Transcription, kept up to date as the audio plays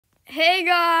Hey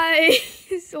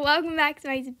guys, welcome back to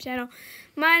my YouTube channel.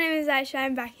 My name is Aisha.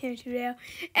 I'm back here today,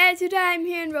 and today I'm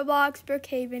here in Roblox,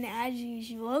 Brookhaven as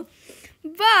usual.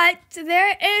 But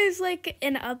there is like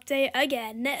an update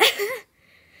again.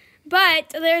 But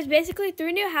there's basically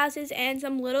 3 new houses and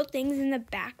some little things in the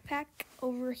backpack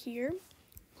over here,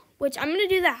 which I'm gonna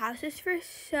do the houses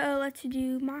first. So let's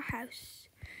do my house.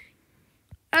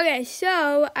 Okay,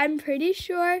 so I'm pretty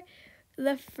sure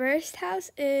the first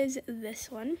house is this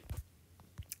one.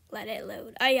 Let it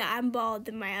load. Oh yeah, I'm bald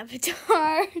in my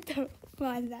avatar. Don't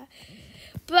mind that.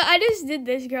 But I just did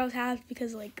this girl's house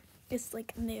because like it's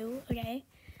like new, okay?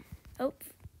 Oh.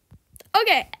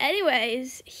 Okay,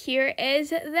 anyways, here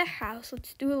is the house.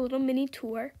 Let's do a little mini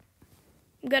tour.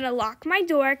 I'm gonna lock my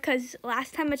door because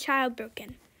last time a child broke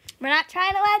in. We're not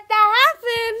trying to let that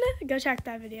happen. Go check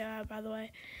that video out, by the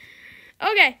way.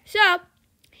 Okay, so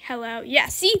hello. Yeah,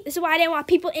 see, this is why I didn't want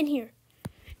people in here.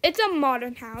 It's a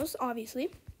modern house, obviously.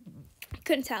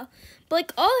 Couldn't tell, but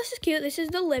like, oh, this is cute. This is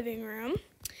the living room,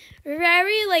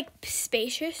 very like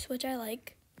spacious, which I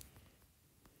like.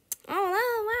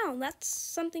 Oh wow, that's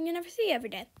something you never see every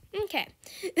day. Okay.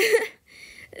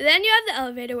 Then you have the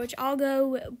elevator, which I'll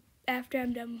go after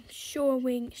I'm done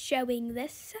showing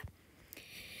this.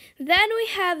 Then we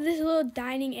have this little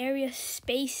dining area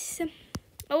space.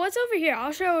 Oh, what's over here?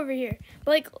 I'll show over here,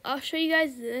 but like I'll show you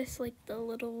guys this, like the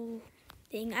little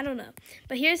thing. I don't know,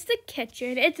 but here's the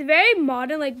kitchen. It's very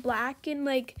modern, like black and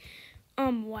like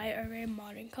white are very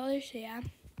modern colors. So yeah,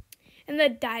 and the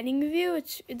dining view.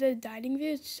 It's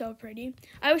so pretty.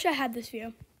 I wish I had this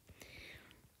view.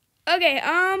 Okay,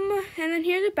 and then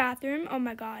here's the bathroom. Oh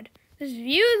my god, this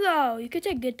view though. You could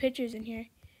take good pictures in here.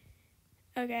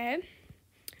 Okay,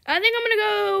 I think I'm gonna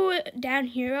go down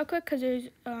here real quick because there's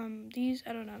these,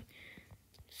 I don't know,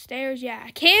 stairs. Yeah,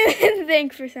 I can't even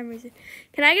think for some reason.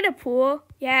 Can I get a pool?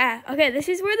 Yeah. Okay, this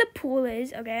is where the pool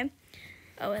is. Okay.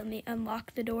 Oh, let me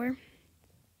unlock the door.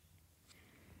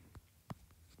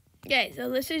 Okay, so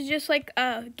this is just like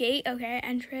a gate. Okay,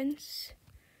 entrance.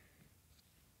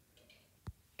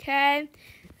 Okay,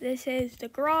 this is the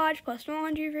garage plus the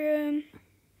laundry room.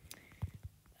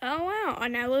 Oh wow,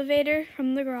 an elevator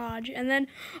from the garage, and then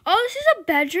oh, this is a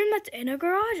bedroom that's in a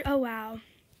garage. Oh wow.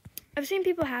 I've seen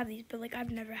people have these, but like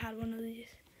I've never had one of these.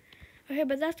 Okay,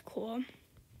 but that's cool.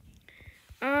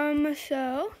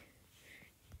 So,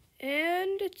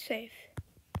 and it's safe.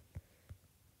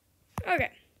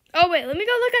 Okay. Oh wait, let me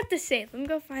go look at the safe. Let me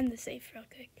go find the safe real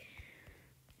quick.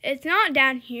 It's not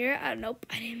down here. Nope,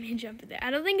 I didn't mean to jump in there.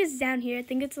 I don't think it's down here. I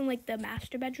think it's in like the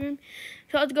master bedroom.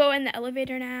 So let's go in the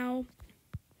elevator now.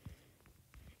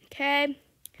 Okay.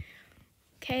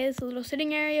 Okay, it's a little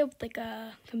sitting area with like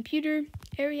a computer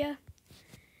area.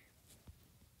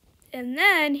 And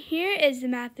then here is the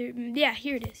bathroom. Yeah,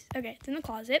 here it is. Okay, it's in the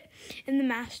closet. In the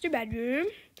master bedroom.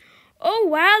 Oh,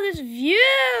 wow, this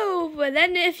view. But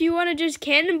then if you want to just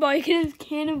cannonball, you can just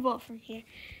cannonball from here.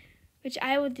 Which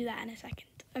I will do that in a second.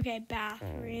 Okay,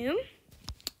 bathroom.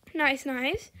 Nice,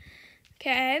 nice.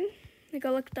 Okay, let me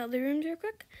go look at the other rooms real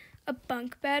quick. A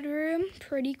bunk bedroom.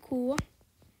 Pretty cool.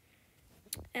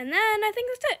 And then I think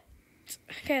that's it.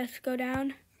 Okay, let's go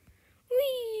down.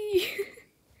 Whee!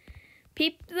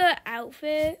 Peep the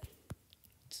outfit.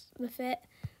 The fit.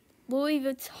 Louis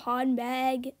Vuitton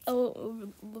bag. Oh,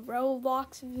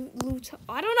 Roblox.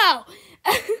 I don't know.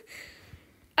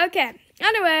 Okay.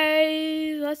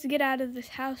 Anyways, let's get out of this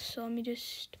house. So let me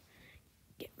just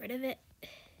get rid of it.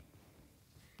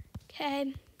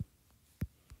 Okay.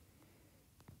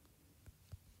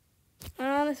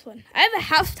 This one. I have a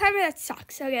house timer that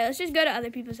sucks. Okay, let's just go to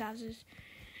other people's houses.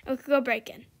 And we could go break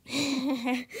in.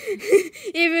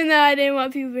 Even though I didn't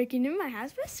want people breaking into my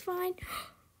house, but it's fine.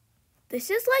 This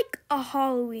is like a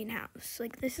Halloween house.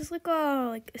 Like this is like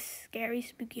a scary,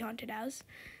 spooky, haunted house.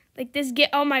 Like this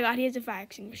oh my god, he has a fire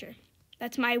extinguisher.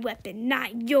 That's my weapon,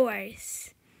 not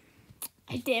yours.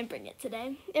 I didn't bring it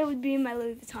today. It would be in my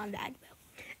Louis Vuitton bag though.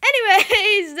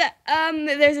 Anyways,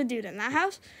 there's a dude in that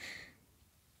house.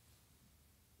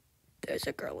 There's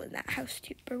a girl in that house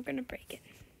too, but we're gonna break it.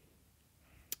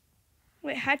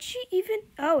 Wait, how'd she even?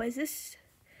 Oh, is this?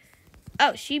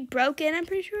 Oh, she broke in, I'm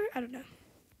pretty sure. I don't know.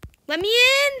 Let me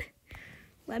in.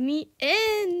 Let me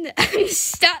in. I'm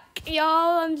stuck,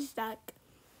 y'all. I'm stuck.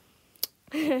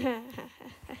 Oh,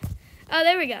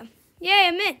 there we go. Yay,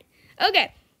 I'm in.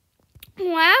 Okay.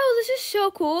 Wow, this is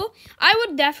so cool. I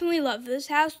would definitely love this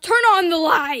house. Turn on the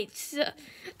lights.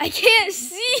 I can't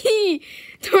see.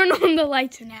 Turn on the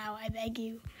lights now, I beg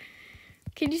you.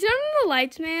 Can you turn on the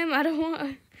lights, ma'am? I don't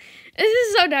want... This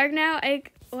is so dark now.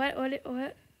 What?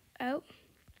 Oh.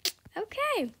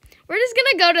 Okay. We're just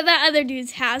gonna go to that other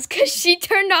dude's house because she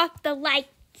turned off the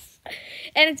lights.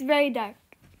 And it's very dark.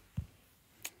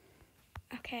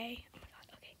 Okay. Oh my god.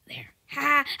 Okay. There.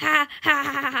 Ha ha ha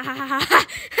ha ha ha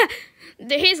ha.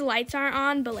 His lights aren't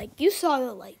on, but like you saw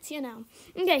the lights, you know.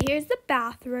 Okay, here's the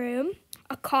bathroom.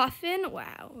 A coffin.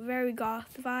 Wow, very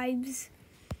goth vibes.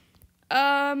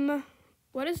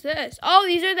 What is this? Oh,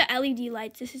 these are the LED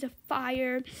lights. This is a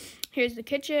fire. Here's the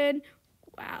kitchen.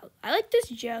 Wow, I like this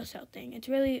jail cell thing. It's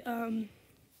really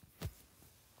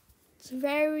it's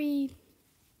very,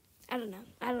 I don't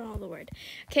know the word.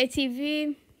 Okay,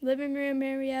 TV, living room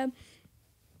area.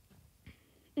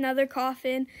 Another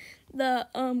coffin. The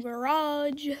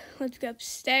garage. Let's go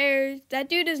upstairs. That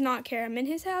dude does not care I'm in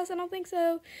his house. I don't think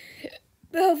so.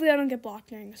 But hopefully I don't get blocked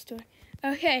during this tour.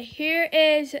 Okay, here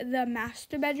is the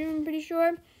master bedroom, I'm pretty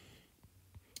sure.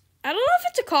 I don't know if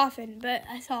it's a coffin, but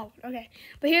I saw it. Okay,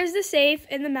 but here's the safe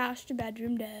in the master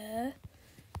bedroom. Duh.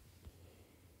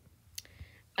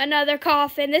 Another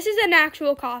coffin. This is an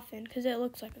actual coffin because it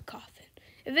looks like a coffin.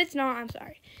 If it's not, I'm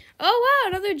sorry. Oh, wow,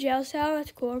 another jail cell.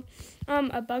 That's cool.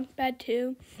 A bunk bed,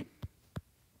 too.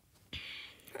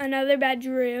 Another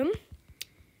bedroom.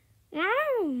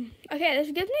 Wow. Okay,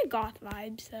 this gives me goth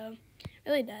vibes, so it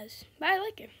really does. But I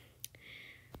like it.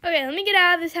 Okay, let me get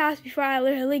out of this house before I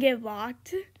literally get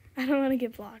blocked. I don't want to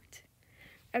get blocked.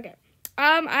 Okay.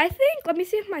 I think, let me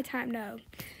see if my time, no.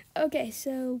 Okay,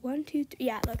 so 1, 2, 3.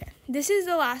 Yeah, okay. This is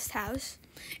the last house.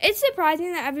 It's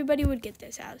surprising that everybody would get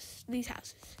this house, these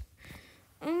houses.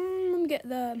 Let me get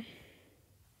the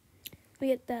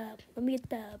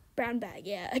brown bag.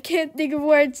 Yeah, I can't think of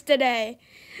words today.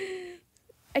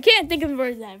 I can't think of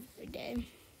words every day.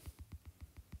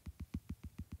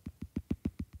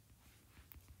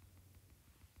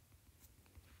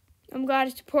 Oh my god,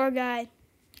 it's a poor guy.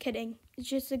 Kidding. It's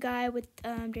just a guy with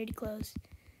dirty clothes.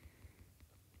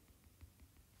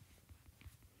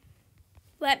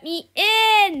 Let me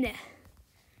in.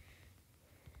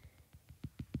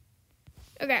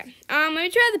 Okay. Let me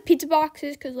try the pizza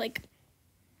boxes because like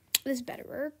this better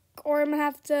work. Or I'm gonna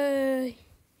have to.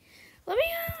 Let me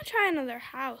try another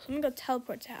house. Let me go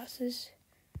teleport to houses.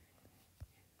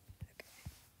 Okay.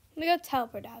 Let me go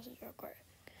teleport to houses real quick.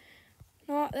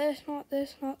 Not this, not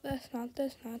this, not this, not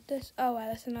this, not this. Oh wow,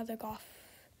 that's another golf.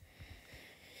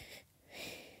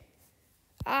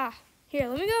 Here,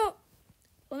 let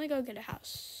me go get a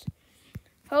house.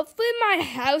 Hopefully my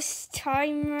house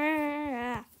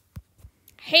timer.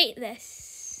 Hate this.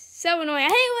 So annoying. I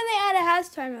hate when they add a house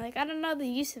timer. Like, I don't know the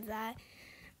use of that.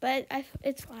 But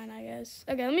it's fine, I guess.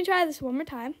 Okay, let me try this one more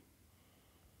time.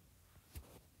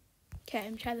 Okay, I'm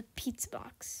gonna try the pizza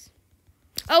box.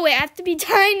 Oh, wait, I have to be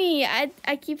tiny. I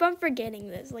keep on forgetting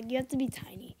this. Like, you have to be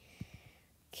tiny.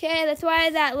 Okay, that's why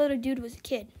that little dude was a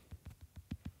kid.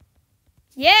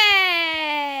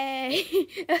 Yay!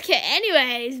 Okay,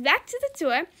 anyways, back to the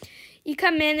tour. You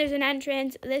come in, there's an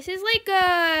entrance. This is like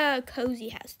a cozy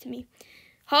house to me.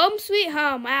 Home sweet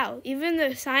home. Wow, even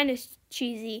the sign is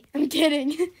cheesy. I'm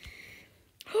kidding.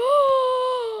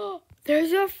 Oh,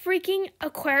 there's a freaking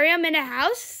aquarium in a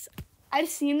house. I've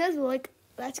seen this. Like,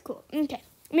 that's cool. Okay,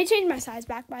 let me change my size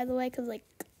back, by the way, because like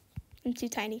I'm too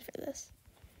tiny for this.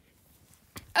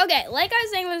 Okay, like I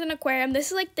was saying, there's an aquarium. This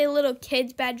is like the little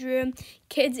kids' bedroom,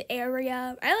 kids'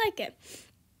 area. I like it.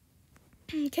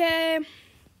 Okay.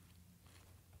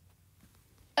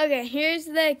 Okay, here's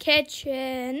the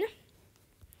kitchen.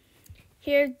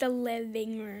 Here's the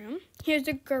living room. Here's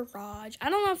the garage. I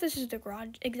don't know if this is the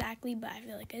garage exactly, but I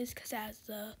feel like it is because it has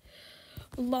the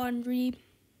laundry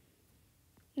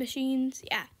machines.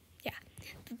 Yeah.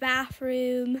 The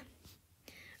bathroom,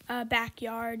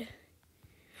 backyard.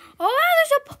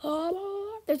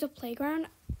 Oh, there's a playground.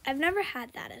 I've never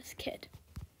had that as a kid.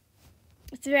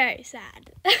 It's very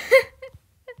sad.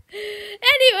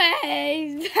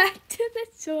 Anyways, back to the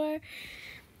tour.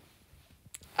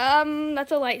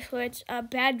 That's a light switch. A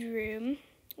bedroom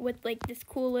with like this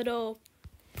cool little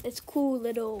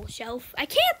shelf. I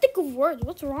can't think of words.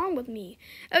 What's wrong with me?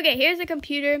 Okay, here's a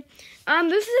computer.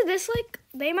 This like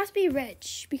they must be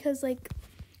rich because like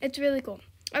it's really cool.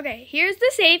 Okay, here's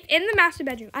the safe in the master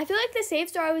bedroom. I feel like the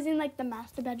safes are always in like the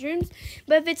master bedrooms,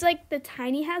 but if it's like the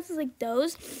tiny houses like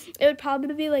those, it would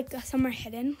probably be like somewhere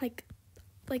hidden, like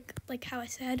how I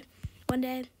said one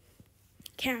day.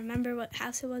 Can't remember what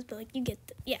house it was, but like you get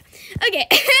yeah. Okay,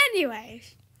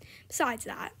 anyways, besides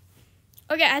that.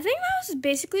 Okay, I think that was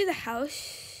basically the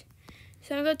house.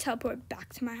 So I'm gonna go teleport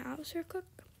back to my house real quick.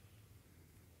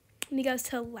 Let me go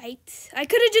to lights. I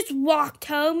could have just walked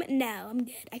home. No, I'm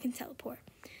good. I can teleport.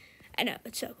 I know,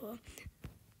 it's so cool.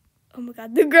 Oh my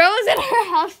god, the girl was in her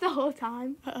house the whole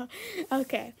time.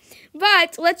 Okay,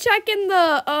 but let's check in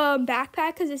the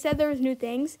backpack because it said there was new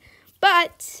things.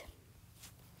 But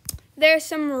there's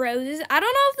some roses. I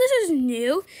don't know if this is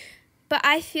new, but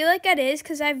I feel like it is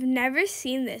because I've never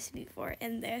seen this before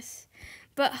in this.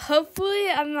 But hopefully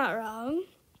I'm not wrong.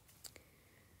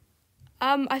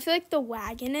 I feel like the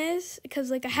wagon is, because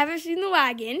like I haven't seen the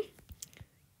wagon.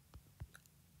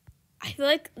 I feel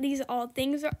like these all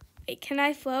things are, wait, can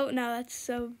I float? No, that's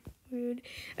so rude.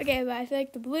 Okay, but I feel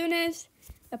like the balloon is,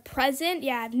 the present,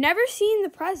 yeah, I've never seen the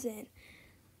present.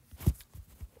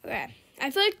 Okay, I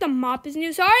feel like the mop is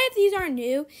new. Sorry if these aren't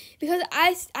new, because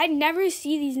I never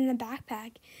see these in the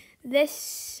backpack.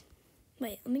 This,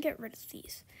 wait, let me get rid of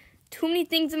these. Too many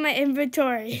things in my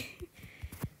inventory.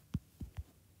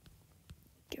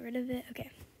 Get rid of it. Okay.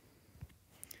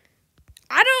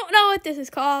 I don't know what this is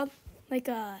called. Like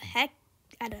a heck,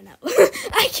 I don't know.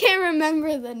 I can't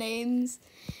remember the names.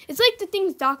 It's like the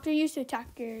things doctor used to check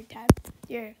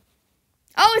your.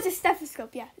 Oh, it's a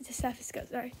stethoscope. Yeah, it's a stethoscope.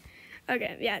 Sorry.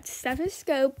 Okay, yeah, it's a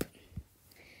stethoscope.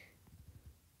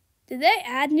 Did they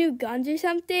add new guns or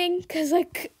something? Because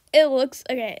like it looks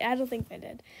okay. I don't think they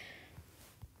did.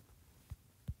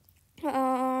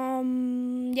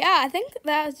 Yeah, I think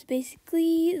that was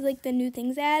basically like the new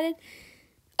things they added.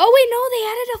 Oh wait, no, they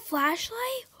added a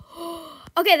flashlight.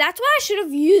 Okay, that's what I should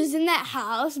have used in that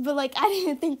house, but like I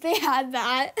didn't think they had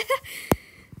that.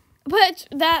 But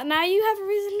that now you have a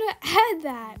reason to add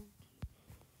that.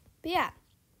 But yeah,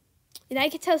 and I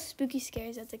could tell spooky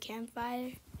scares at the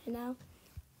campfire. You know,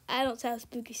 I don't tell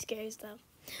spooky scares though.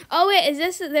 Oh wait, is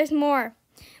this? There's more.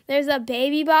 There's a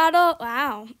baby bottle.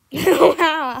 Wow.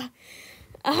 Wow.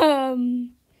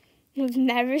 I've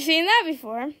never seen that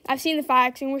before. I've seen the fire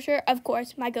extinguisher, of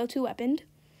course, my go-to weapon.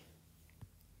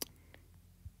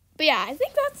 But yeah, I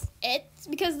think that's it.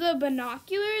 Because the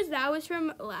binoculars, that was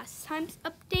from last time's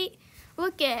update.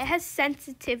 Look, it has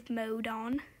sensitive mode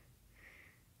on.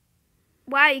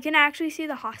 Wow, you can actually see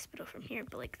the hospital from here.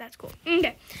 But like, that's cool.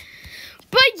 Okay.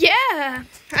 But yeah,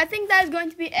 I think that's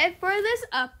going to be it for this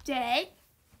update.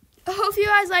 I hope you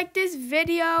guys like this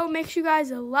video. Make sure you guys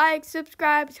like,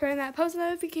 subscribe, turn that post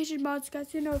notification bell so you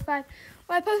guys get notified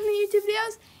when I post my YouTube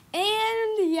videos.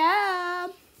 And yeah,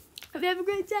 hope you have a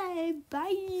great day.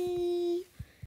 Bye.